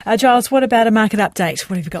Giles, what about a market update?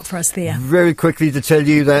 What have you got for us there? Very quickly to tell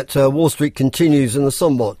you that Wall Street continues in a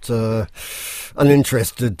somewhat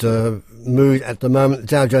uninterested mood at the moment. The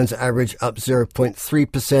Dow Jones average up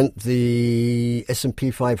 0.3%. The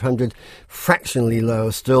S&P 500 fractionally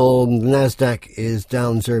lower still. The Nasdaq is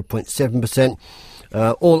down 0.7%.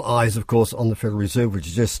 All eyes, of course, on the Federal Reserve, which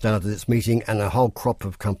has just started its meeting, and a whole crop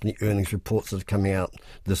of company earnings reports that are coming out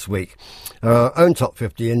this week. Our own top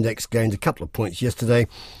 50 index gained a couple of points yesterday,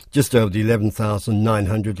 just over the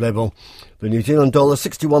 11,900 level. The New Zealand dollar,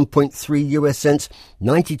 61.3 US cents,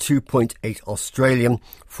 92.8 Australian,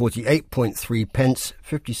 48.3 pence,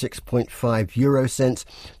 56.5 euro cents,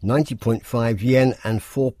 90.5 yen, and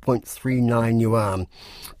 4.39 yuan.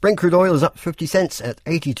 Brent crude oil is up 50 cents at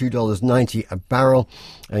 $82.90 a barrel,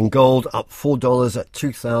 and gold up $4 at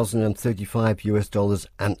 $2,035 US dollars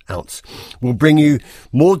an ounce. We'll bring you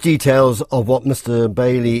more details of what Mr.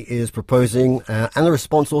 Bailey is proposing, and a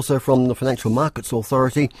response also from the Financial Markets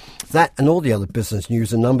Authority. That and all the other business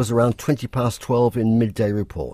news and numbers around 12 in Midday Report.